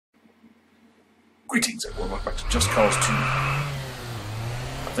Greetings everyone, welcome back to Just Cause 2.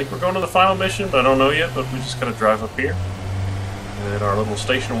 I think we're going to the final mission, but I don't know yet, but we just gotta drive up here. In our little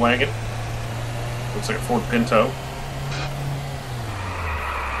station wagon. Looks like a Ford Pinto.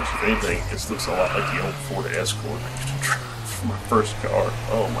 Which, if anything, this looks a lot like the old Ford Escort I used to drive for my first car.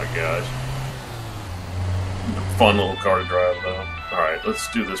 Oh my gosh. Fun little car to drive though. Alright,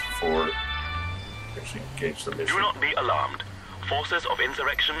 let's do this before we actually engage the mission. Do not be alarmed. Forces of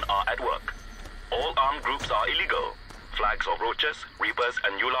insurrection are at work. All armed groups are illegal. Flags of roaches, reapers,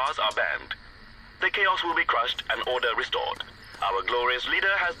 and ulars are banned. The chaos will be crushed and order restored. Our glorious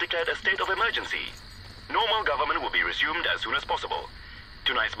leader has declared a state of emergency. Normal government will be resumed as soon as possible.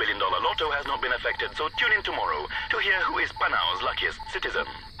 Tonight's billion-dollar lotto has not been affected, so tune in tomorrow to hear who is Panau's luckiest citizen.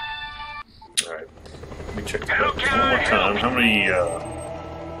 Alright, let me check that one more time. How many,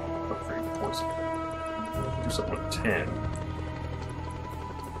 upgrade points? Do something with 10.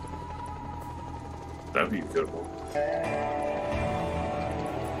 That'd be a good one.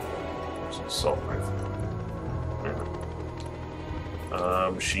 There's an assault rifle.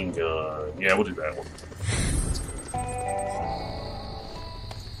 Machine gun. Yeah, we'll do that one.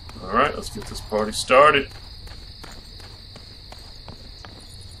 Alright, let's get this party started.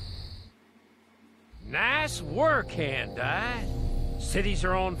 Nice work, Hand-Eye. Cities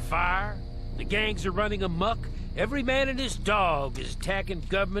are on fire. The gangs are running amok. Every man and his dog is attacking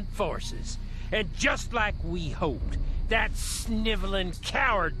government forces. And just like we hoped, that sniveling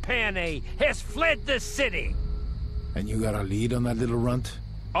coward Panay has fled the city. And you got a lead on that little runt?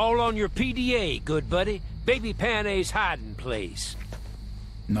 All on your PDA, good buddy. Baby Panay's hiding place.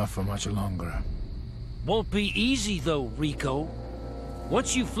 Not for much longer. Won't be easy though, Rico.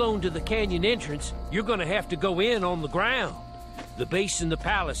 Once you've flown to the canyon entrance, you're gonna have to go in on the ground. The base and the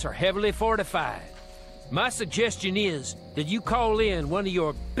palace are heavily fortified. My suggestion is that you call in one of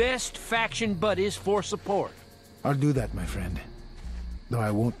your best faction buddies for support. I'll do that, my friend. Though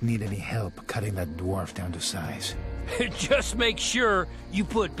I won't need any help cutting that dwarf down to size. Just make sure you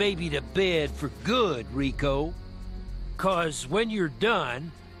put baby to bed for good, Rico. 'Cause when you're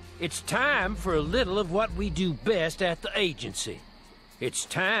done, it's time for a little of what we do best at the agency. It's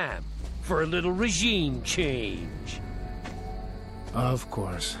time for a little regime change. Of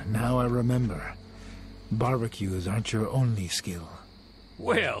course. Now I remember. Barbecues aren't your only skill.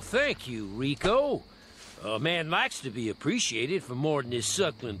 Well, thank you, Rico. A man likes to be appreciated for more than his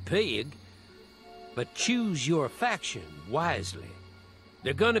suckling pig. But choose your faction wisely.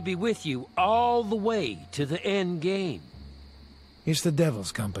 They're gonna be with you all the way to the end game. It's the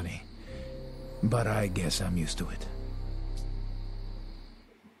devil's company. But I guess I'm used to it.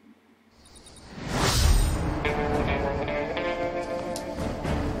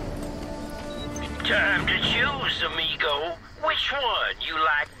 Time to choose, amigo. Which one you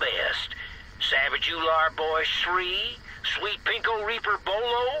like best? Savage Ular Boy Shree, Sweet Pinko Reaper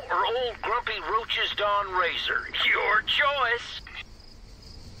Bolo, or Old Grumpy Roach's Dawn Razor? Your choice.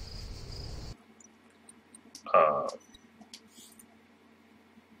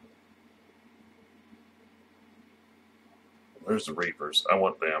 Where's the Reapers? I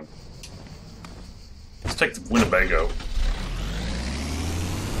want them. Let's take the Winnebago.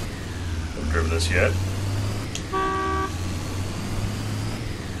 Haven't driven this yet.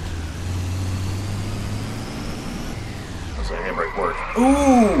 How's that handbrake work?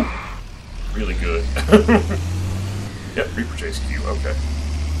 Ooh! Really good. Yep, Reaper Chase Q, okay.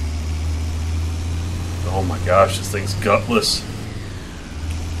 Oh my gosh, this thing's gutless.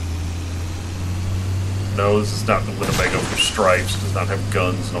 No, this is not the Winnebago for Stripes. It does not have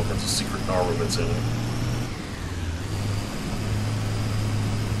guns and all kinds of secret armaments in it.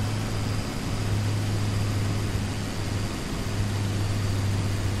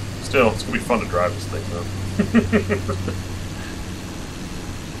 Still, it's gonna be fun to drive this thing, though.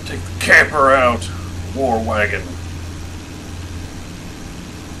 Take the camper out. War wagon.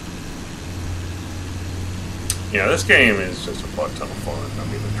 Yeah, this game is just a butt ton of fun. I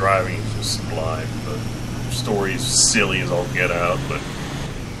mean, the driving is just sublime. The story is silly as all get out, but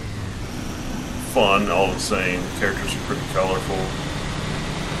fun all the same. The characters are pretty colorful.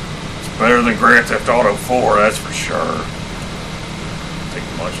 It's better than Grand Theft Auto 4, that's for sure. Take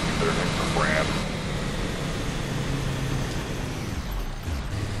much to be better than crap.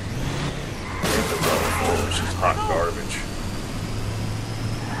 Grand Theft Auto 4 is just hot garbage.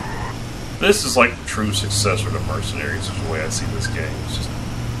 This is like the true successor to Mercenaries, is the way I see this game.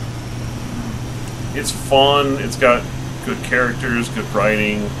 It's fun, it's got good characters, good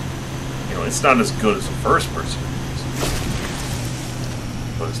writing. You know, it's not as good as the first Mercenaries.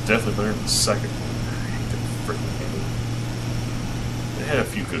 But it's definitely better than the second one. I hate that freaking game. It had a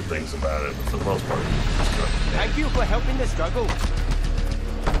few good things about it, but for the most part, it's good. Thank you for helping the struggle.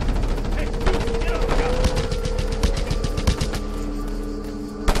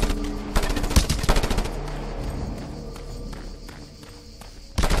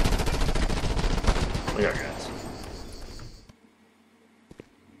 We got guys.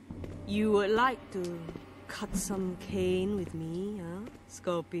 You would like to cut some cane with me, huh,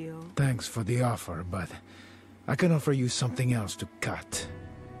 Scorpio? Thanks for the offer, but I can offer you something else to cut.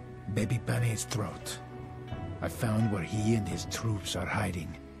 Baby Panay's throat. I found where he and his troops are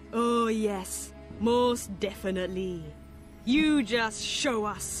hiding. Oh, yes. Most definitely. You just show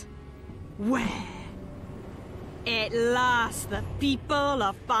us. Where? At last, the people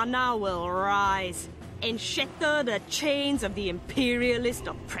of Pana will rise and shatter the chains of the imperialist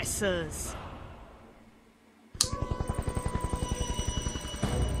oppressors.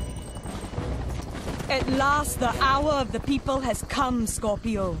 At last, the hour of the people has come,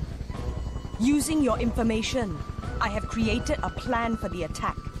 Scorpio. Using your information, I have created a plan for the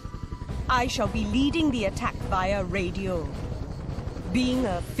attack. I shall be leading the attack via radio. Being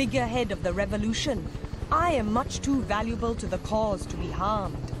a figurehead of the revolution, I am much too valuable to the cause to be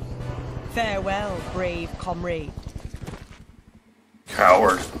harmed. Farewell, brave comrade.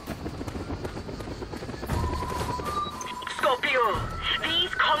 Coward. Scorpio, these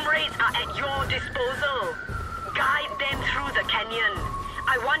comrades are at your disposal. Guide them through the canyon.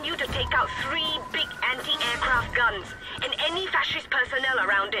 I want you to take out 3 big anti-aircraft guns and any fascist personnel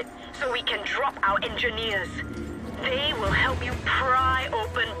around it so we can drop our engineers. They will help you pry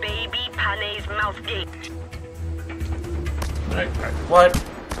open baby Panay's mouth gate. What?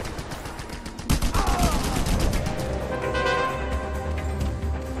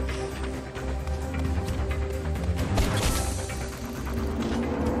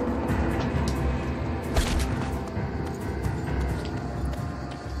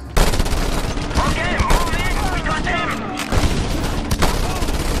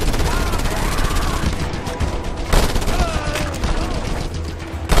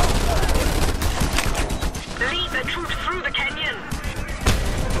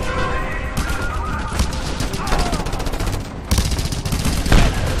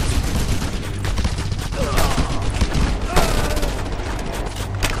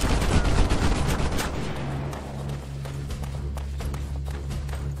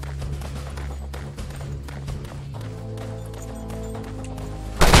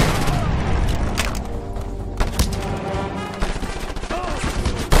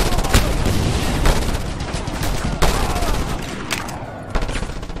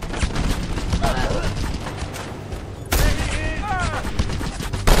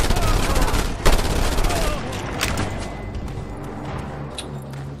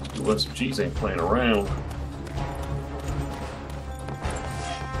 SMGs ain't playing around.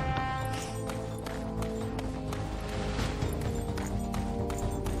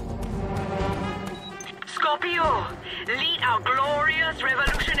 Scorpio, lead our glorious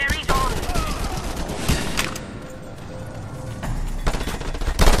revolutionaries on.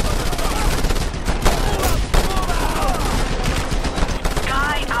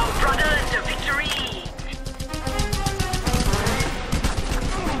 Guide our brothers to victory.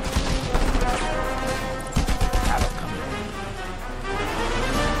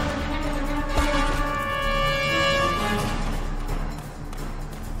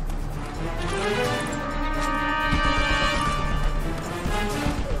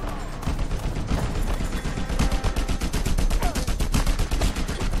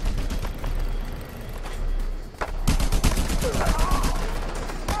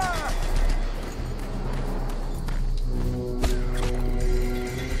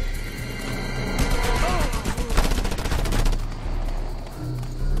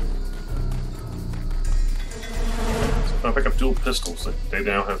 When I pick up dual pistols, they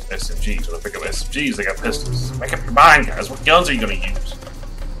now have SMGs. When I pick up SMGs, they got pistols. Make up your mind, guys. What guns are you going to use?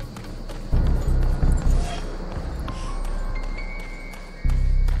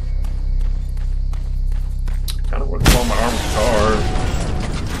 Kind of want to call my armored car.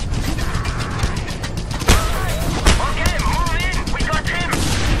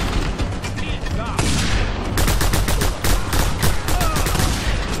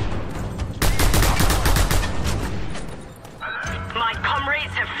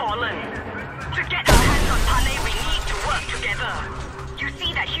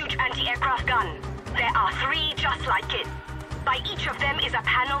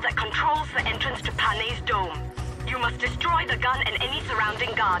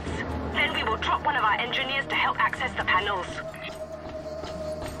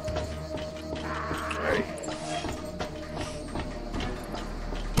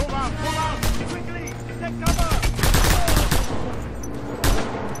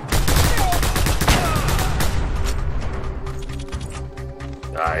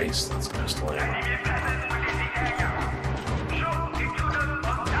 Nice, that's pistol ammo.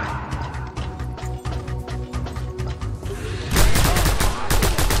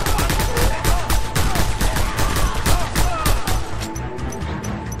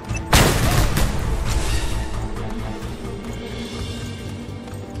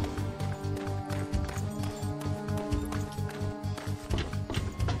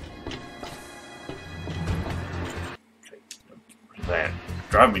 That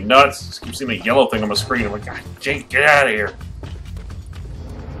drive me nuts. Just keep seeing a yellow thing on my screen. I'm like, God, Jake, get out of here.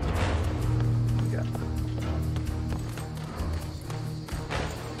 Yeah.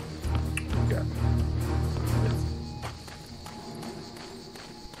 Yeah.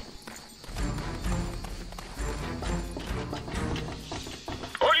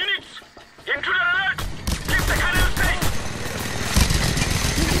 All units, intruder alert! Keep the cannon safe!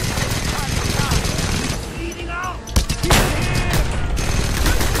 Leading out!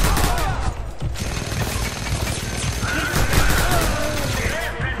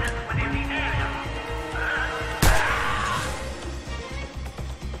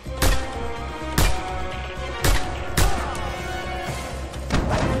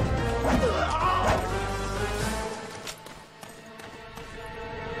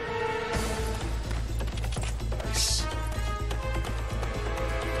 Nice.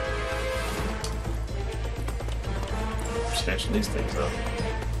 Snatching these things up.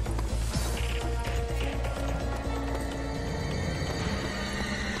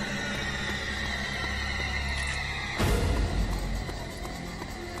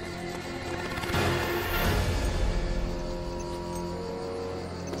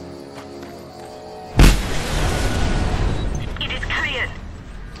 It is cleared.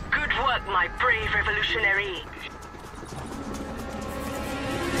 Good work, my brave revolutionary.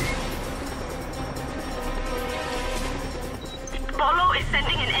 Bolo is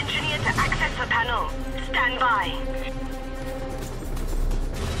sending an engineer to access the panel. Stand by.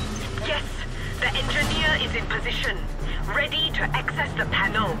 Yes, the engineer is in position, ready to access the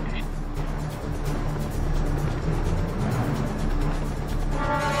panel.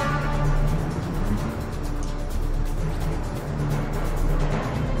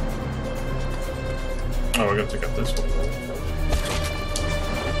 Oh, we're gonna take out this one.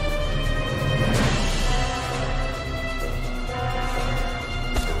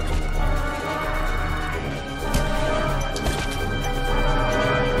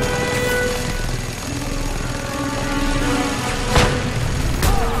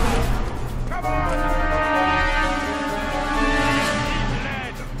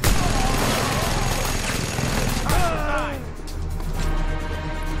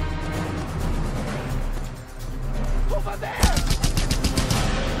 Over there!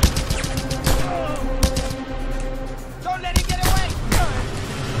 Don't let him get away!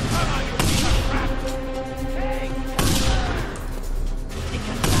 Come on, you piece of crap! Hey!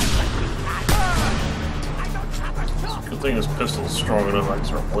 I don't have a shot! Good thing this pistol's strong enough I can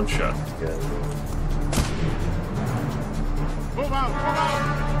start one shot. Yeah. Move out! Move out!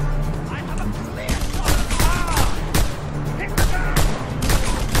 I have a clear shot! Ah! Hit the ground!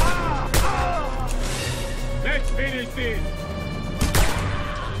 Ah! Ah! Let's finish this!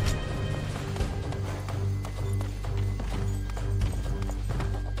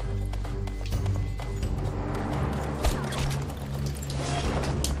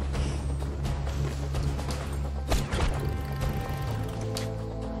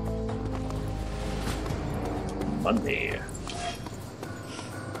 Monday.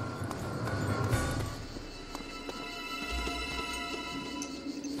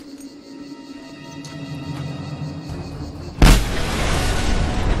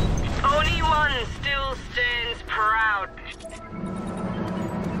 Only one still stands proud.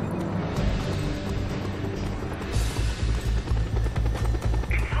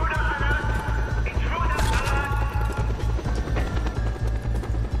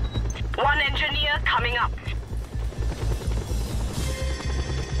 One engineer coming up.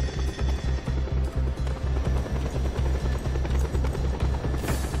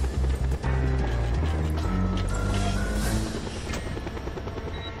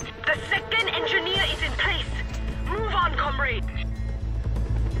 The second engineer is in place. Move on, comrade.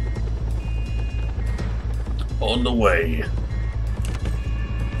 On the way.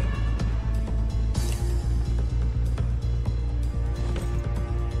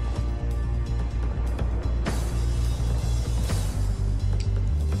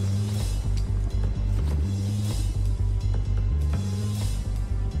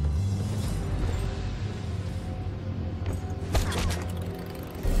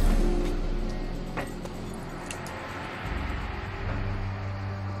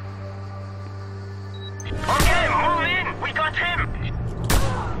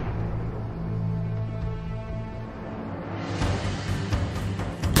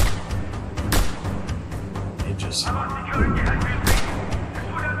 is.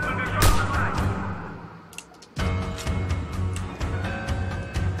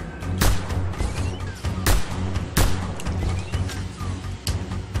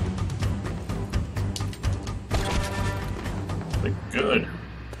 Good.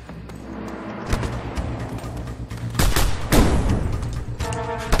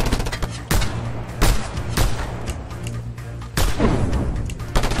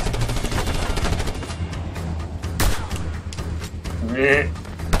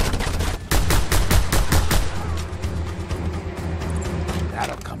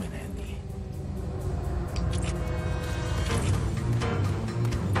 That'll come in handy.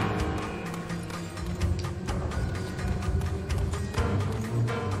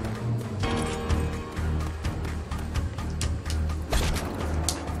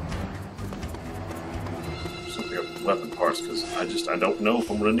 Something up weapon parts because I don't know if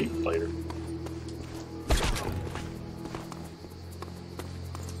I'm gonna need it later.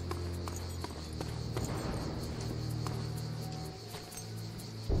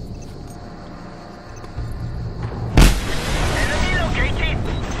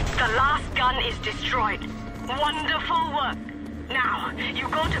 Destroyed. Wonderful work. Now, you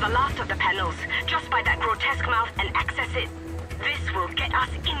go to the last of the panels, just by that grotesque mouth, and access it. This will get us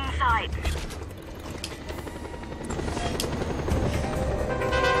inside.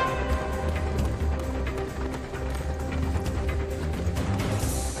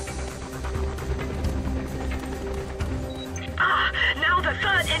 Now the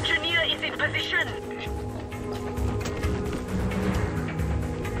third engineer is in position.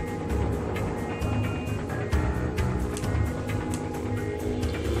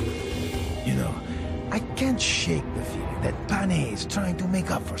 I can't shake the feeling that Panay is trying to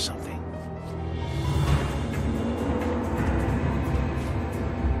make up for something.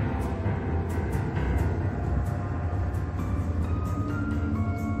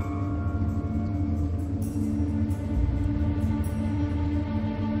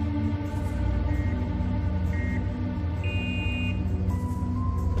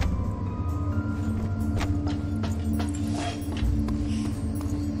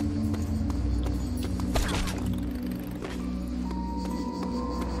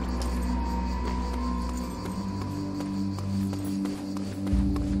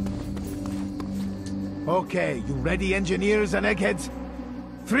 Okay, you ready, engineers and eggheads?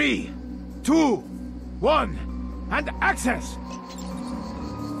 3, 2, 1, and access!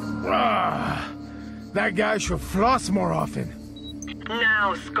 That guy should floss more often.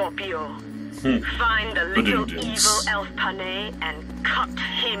 Now, Scorpio. Find the little evil elf Panay and cut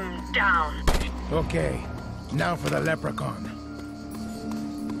him down. Okay, now for the leprechaun.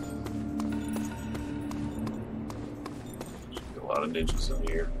 A lot of ninjas in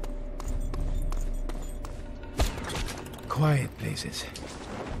here. Quiet places.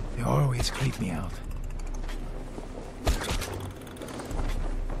 They always creep me out.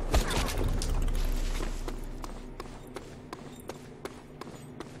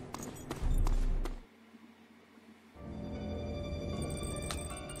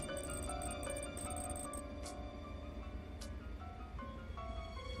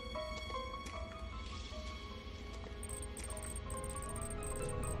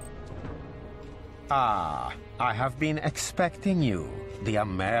 Ah, I have been expecting you, the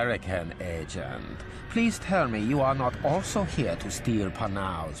American agent. Please tell me you are not also here to steal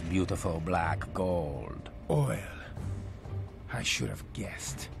Panau's beautiful black gold. Oil. I should have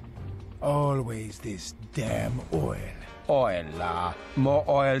guessed. Always this damn oil. Oil, more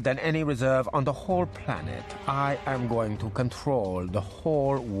oil than any reserve on the whole planet. I am going to control the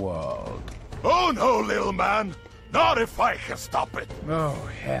whole world. Oh no, little man! Not if I can stop it! Oh,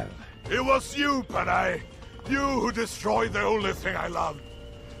 hell. It was you, Panay. You who destroyed the only thing I loved.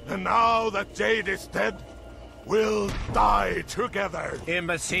 And now that Jade is dead, we'll die together.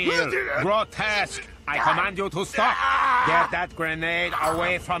 Imbecile! Grotesque! I command you to stop! Get that grenade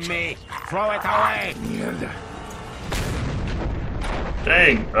away from me! Throw it away!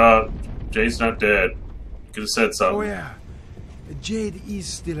 Dang, Jade's not dead. You could have said something. Oh yeah, Jade is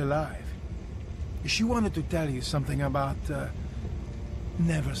still alive. She wanted to tell you something about,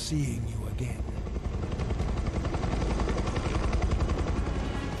 never seeing you again.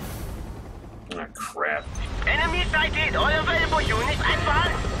 Ah, crap. Enemy sighted! All available units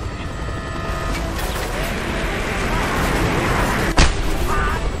advance!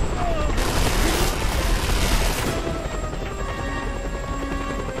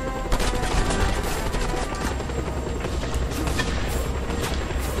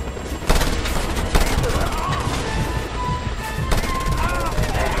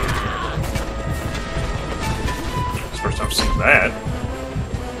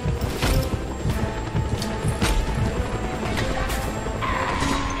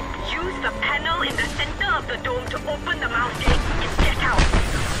 of the dome to open the mouth gate and get out.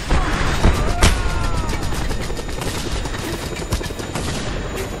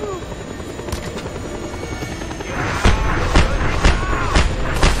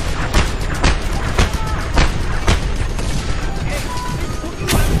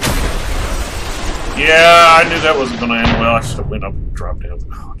 Yeah, I knew that wasn't going to end well. I should have went up and dropped down.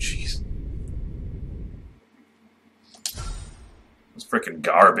 Oh, jeez. It's freaking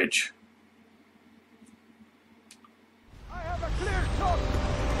garbage.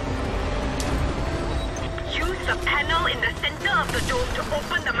 Use the panel in the center of the dome to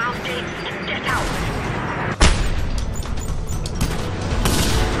open the mouth gate and get out.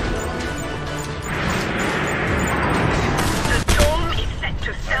 The dome is set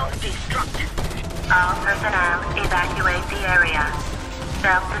to self-destruct. All personnel evacuate the area.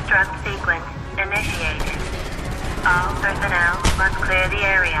 Self-destruct sequence initiated. All personnel must clear the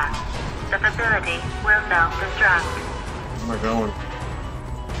area. The facility will self-destruct. Where am I going?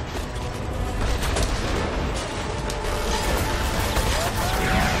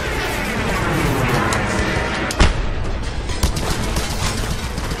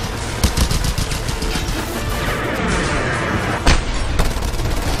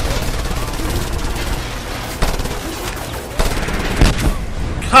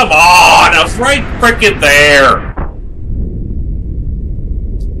 Come on! I was right frickin' there!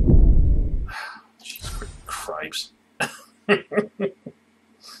 Jeez, frickin' cripes. The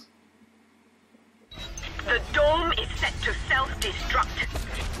dome is set to self-destruct.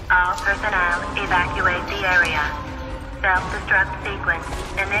 All personnel evacuate the area. Self-destruct sequence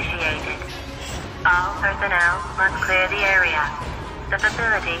initiated. All personnel must clear the area. The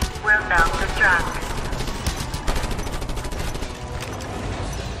facility will self-destruct.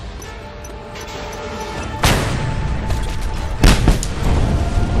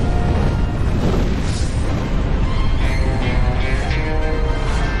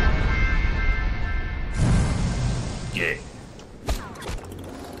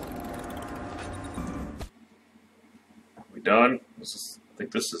 Done. I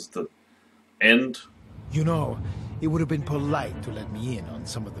think this is the end. You know, it would have been polite to let me in on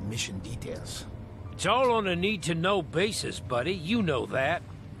some of the mission details. It's all on a need-to-know basis, buddy. You know that.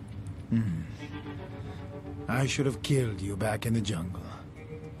 I should have killed you back in the jungle.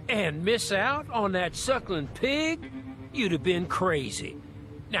 And miss out on that suckling pig? You'd have been crazy.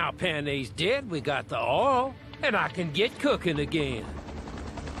 Now Panay's dead, we got the oil, and I can get cooking again.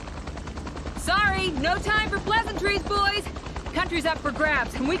 Sorry, no time for pleasantries, boys. Country's up for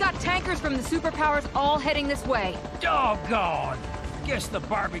grabs, and we got tankers from the superpowers all heading this way. Doggone! Guess the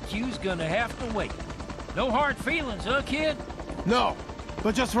barbecue's gonna have to wait. No hard feelings, huh, kid? No,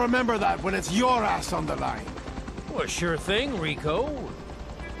 but just remember that when it's your ass on the line. Well, sure thing, Rico.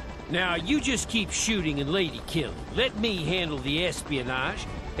 Now, you just keep shooting and lady killing. Let me handle the espionage,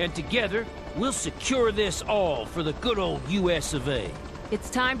 and together, we'll secure this all for the good old US of A. It's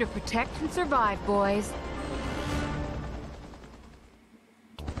time to protect and survive, boys.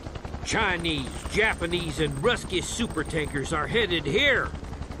 Chinese, Japanese, and Ruskies supertankers are headed here.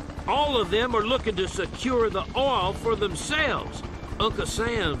 All of them are looking to secure the oil for themselves. Uncle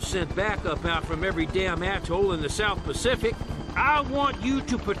Sam sent backup out from every damn atoll in the South Pacific. I want you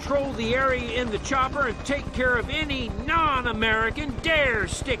to patrol the area in the chopper and take care of any non-American dare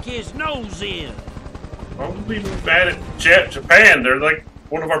stick his nose in. Why would we be bad at Japan? They're like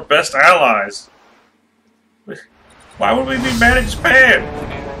one of our best allies. Why would we be bad at Japan?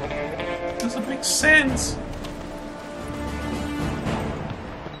 Doesn't make sense.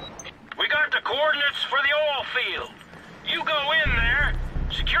 We got the coordinates for the oil field. You go in there,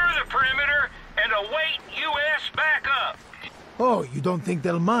 secure the perimeter, and await U.S. backup. Oh, you don't think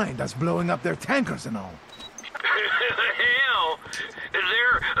they'll mind us blowing up their tankers and all? Hell,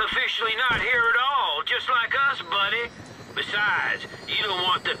 they're officially not here at all, just like us, buddy. Besides, you don't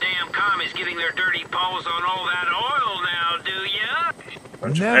want the damn commies getting their dirty paws on all that oil now, do ya?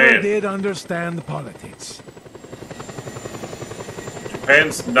 Never did understand politics.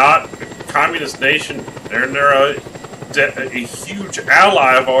 Japan's not a communist nation. They're a huge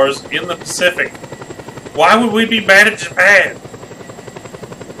ally of ours in the Pacific. Why would we be mad at Japan?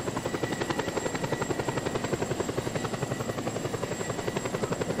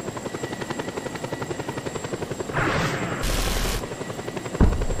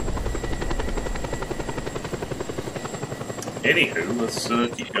 Anywho, let's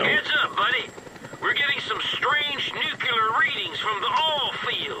keep going. Heads up, buddy. We're getting some strange nuclear readings from the oil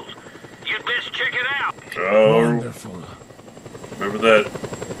field. You'd best check it out. Oh, wonderful. Remember that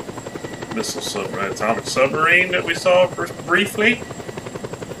atomic submarine that we saw first briefly?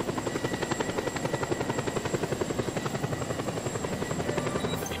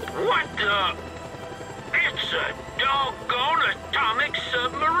 It's a doggone atomic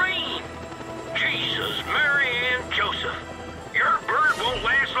submarine. Jesus, Mary and Joseph. Your bird won't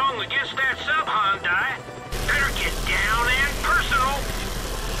last long against that sub, Hyundai. Better get down and personal.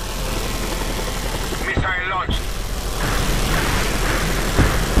 Missile launched.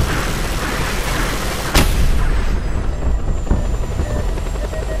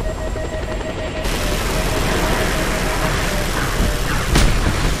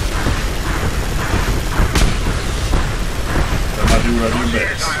 I do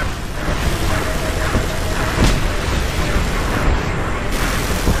best.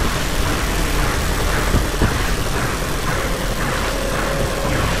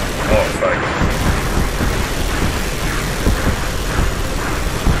 Oh, fuck.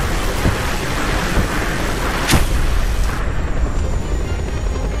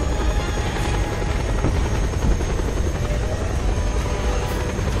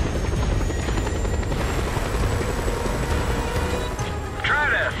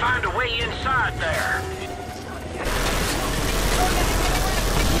 Find a way inside there.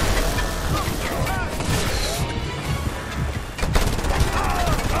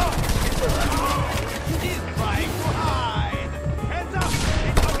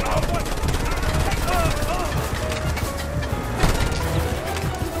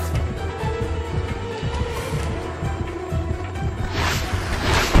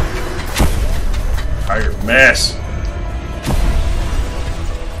 Fire mess.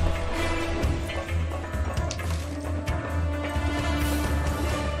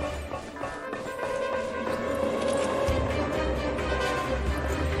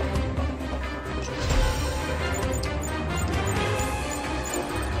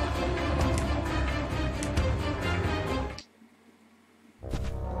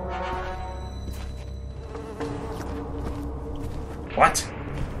 What?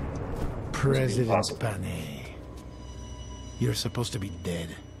 President Pane. You're supposed to be dead.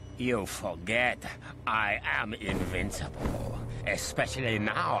 You forget, I am invincible. Especially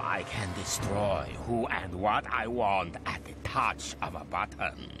now I can destroy who and what I want at the touch of a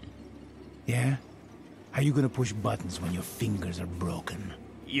button. Yeah? How you gonna push buttons when your fingers are broken?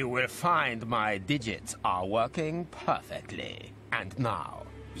 You will find my digits are working perfectly. And now,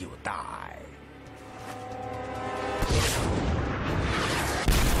 you die.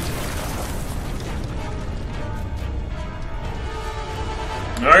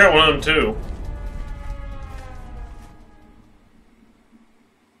 I got one of them too.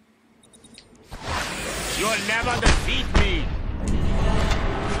 You'll never defeat me!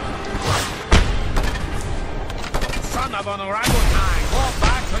 Son of an orangutan! Go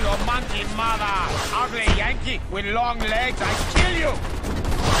back to your monkey mother! Ugly Yankee with long legs, I kill you!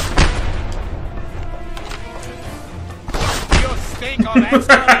 You stink of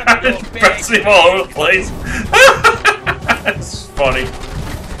excrement, you big... Pressing him all over the place. That's funny.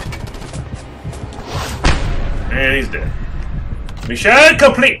 And he's dead. Mission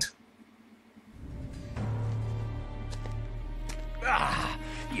complete!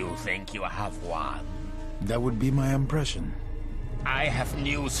 You think you have won? That would be my impression. I have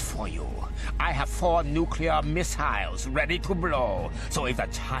news for you. I have 4 nuclear missiles ready to blow. So if the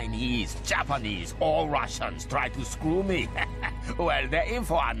Chinese, Japanese, or Russians try to screw me, well, they're in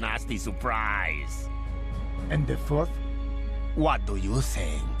for a nasty surprise. And the 4th? What do you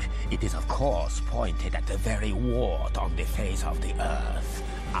think? It is, of course, pointed at the very wart on the face of the earth,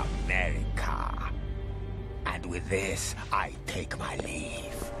 America. And with this, I take my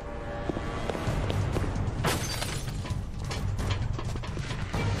leave.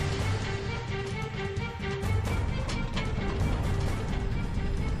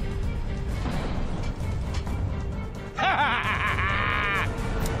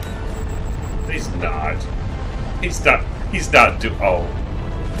 He's not. He's not. He's not oh.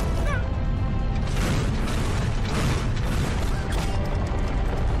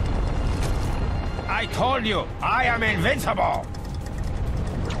 I told you, I am invincible!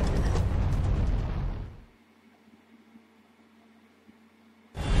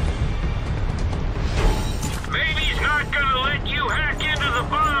 Maybe he's not gonna let you hack into the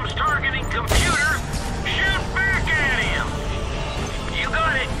bomb's targeting computer. Shoot back at him! You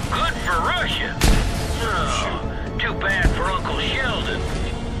got it good for Russia. Oh, too bad for Uncle Sheldon.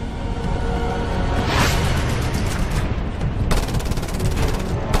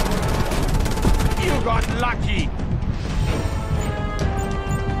 You got lucky!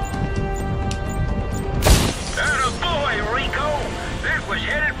 Attaboy, Rico! That was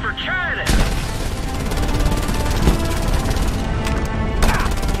headed for China!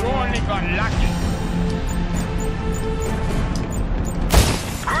 You only got lucky!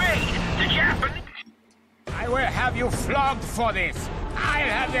 Great! you flogged for this. I'll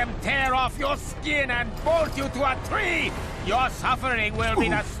have them tear off your skin and bolt you to a tree. Your suffering will be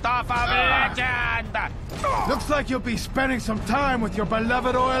the stuff of legend. Looks like you'll be spending some time with your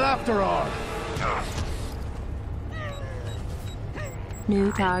beloved oil after all.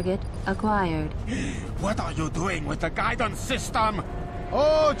 New target acquired. What are you doing with the guidance system?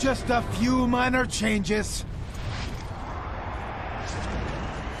 Oh, just a few minor changes.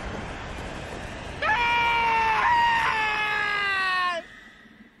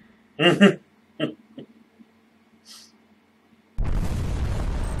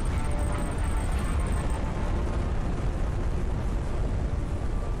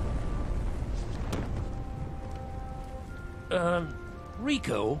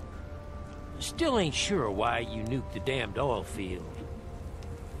 Rico, still ain't sure why you nuked the damned oil field.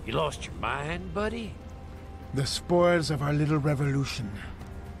 You lost your mind, buddy? The spoils of our little revolution.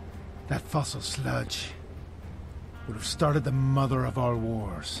 That fossil sludge would have started the mother of all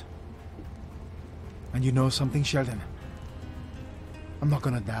wars. And you know something, Sheldon? I'm not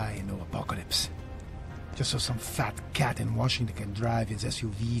gonna die in no apocalypse. Just so some fat cat in Washington can drive his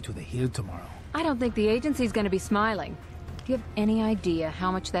SUV to the hill tomorrow. I don't think the agency's gonna be smiling. Do you have any idea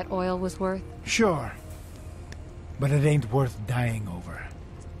how much that oil was worth? Sure. But it ain't worth dying over.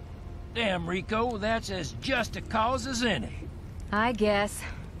 Damn, Rico, that's as just a cause as any. I guess.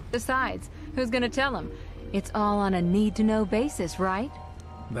 Besides, who's gonna tell him? It's all on a need-to-know basis, right?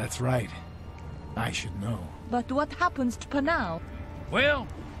 That's right. I should know. But what happens to Panau? Well,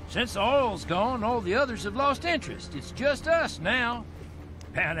 since the oil's gone, all the others have lost interest. It's just us now.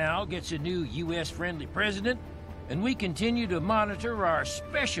 Panau gets a new U.S.-friendly president, and we continue to monitor our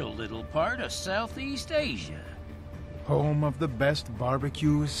special little part of Southeast Asia. Home of the best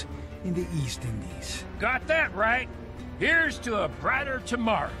barbecues in the East Indies. Got that right. Here's to a brighter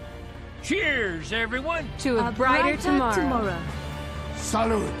tomorrow. Cheers, everyone. To a brighter tomorrow.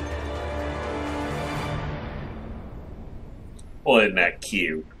 Salud. Well, isn't that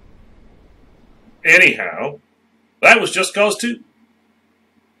cute? Anyhow, that was Just Cause 2.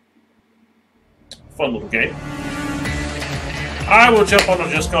 Fun little game. I will jump on to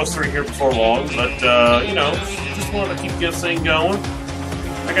Just Cause 3 here before long, but, you know, just wanted to keep this thing going.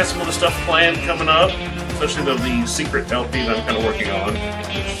 I got some other stuff planned coming up, especially the secret LP that I'm kind of working on,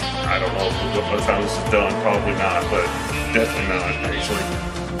 which I don't know by the time this is done, probably not, but definitely not, actually.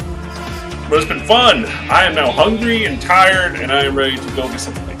 But it's been fun! I am now hungry and tired, and I am ready to go get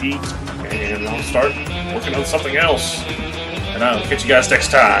something to eat, and I'll start working on something else. And I'll catch you guys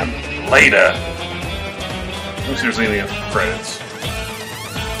next time. Later! Let me see if there's anything after credits.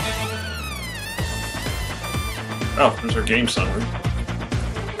 Oh, there's our game summary.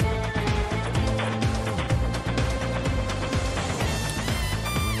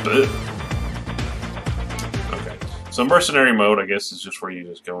 Ugh. Okay. So mercenary mode, I guess, is just where you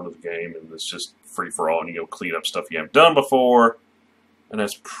just go into the game and it's just free for all and you go clean up stuff you haven't done before. And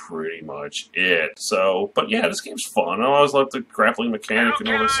that's pretty much it. So, but yeah, this game's fun. I always love the grappling mechanic and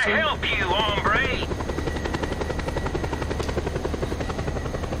all this stuff. How can I help you, hombre?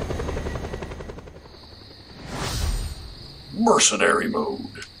 Mercenary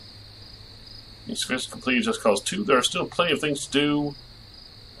mode. You successfully completed Just Cause 2. There are still plenty of things to do.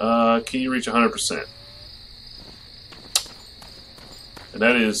 Can you reach 100%? And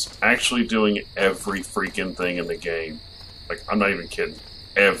that is actually doing every freaking thing in the game. Like, I'm not even kidding.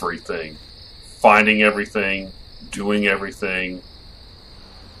 Everything. Finding everything. Doing everything.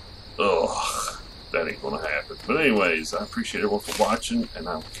 Ugh. That ain't gonna happen. But anyways, I appreciate everyone for watching, and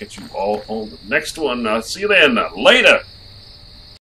I'll catch you all on the next one. See you then. Later!